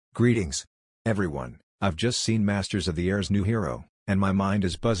Greetings, everyone. I've just seen Masters of the Air's new hero, and my mind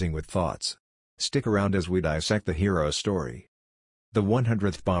is buzzing with thoughts. Stick around as we dissect the hero's story. The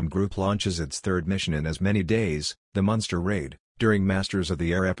 100th Bomb Group launches its third mission in as many days, the Munster Raid, during Masters of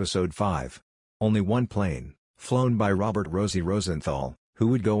the Air Episode 5. Only one plane, flown by Rosie Rosenthal, who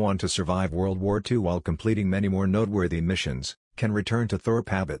would go on to survive World War II while completing many more noteworthy missions, can return to Thorpe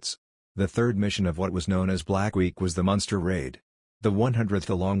Habits. The third mission of what was known as Black Week was the Munster Raid. The 100th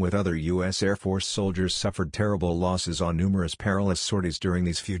along with other U.S. Air Force soldiers suffered terrible losses on numerous perilous sorties during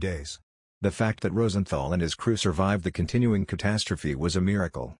these few days. The fact that Rosenthal and his crew survived the continuing catastrophe was a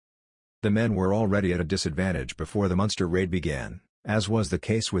miracle. The men were already at a disadvantage before the Munster Raid began, as was the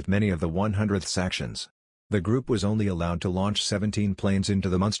case with many of the 100th's actions. The group was only allowed to launch 17 planes into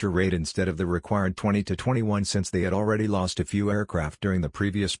the Munster Raid instead of the required 20 to 21 since they had already lost a few aircraft during the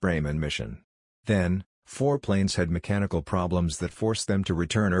previous Bremen mission. Then, 4 planes had mechanical problems that forced them to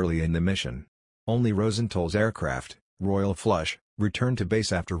return early in the mission. Only Rosenthal's aircraft, Royal Flush, returned to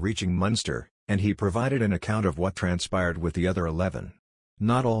base after reaching Munster, and he provided an account of what transpired with the other 11.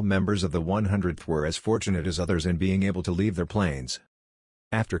 Not all members of the 100th were as fortunate as others in being able to leave their planes.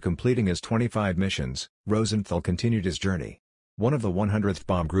 After completing his 25 missions, Rosenthal continued his journey. One of the 100th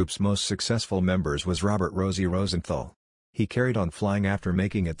Bomb Group's most successful members was Rosie Rosenthal. He carried on flying after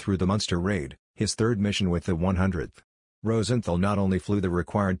making it through the Munster Raid, his third mission with the 100th. Rosenthal not only flew the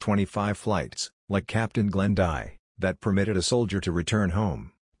required 25 flights, like Captain Glenn Dye, that permitted a soldier to return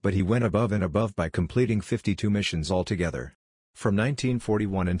home, but he went above and above by completing 52 missions altogether. From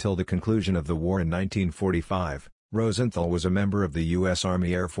 1941 until the conclusion of the war in 1945, Rosenthal was a member of the U.S.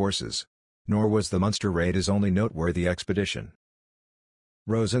 Army Air Forces. Nor was the Munster Raid his only noteworthy expedition.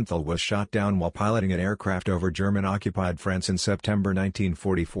 Rosenthal was shot down while piloting an aircraft over German-occupied France in September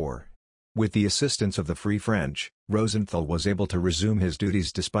 1944. With the assistance of the Free French, Rosenthal was able to resume his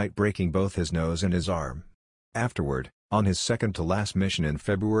duties despite breaking both his nose and his arm. Afterward, on his second-to-last mission in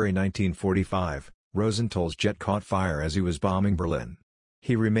February 1945, Rosenthal's jet caught fire as he was bombing Berlin.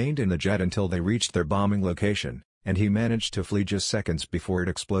 He remained in the jet until they reached their bombing location, and he managed to flee just seconds before it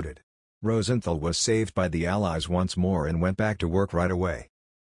exploded. Rosenthal was saved by the Allies once more and went back to work right away.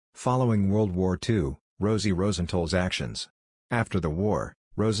 Following World War II, Rosie Rosenthal's actions. After the war,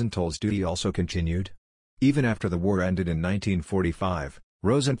 Rosenthal's duty also continued. Even after the war ended in 1945,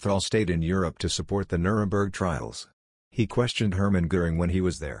 Rosenthal stayed in Europe to support the Nuremberg trials. He questioned Hermann Göring when he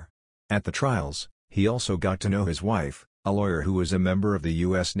was there. At the trials, he also got to know his wife, a lawyer who was a member of the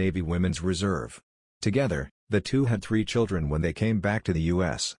U.S. Navy Women's Reserve. Together, the two had 3 children when they came back to the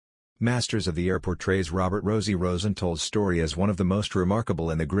U.S. Masters of the Air portrays Rosie Rosenthal's story as one of the most remarkable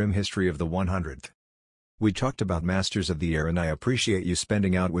in the grim history of the 100th. We talked about Masters of the Air and I appreciate you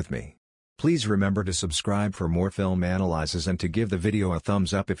spending out with me. Please remember to subscribe for more film analyses and to give the video a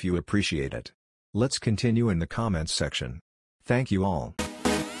thumbs up if you appreciate it. Let's continue in the comments section. Thank you all.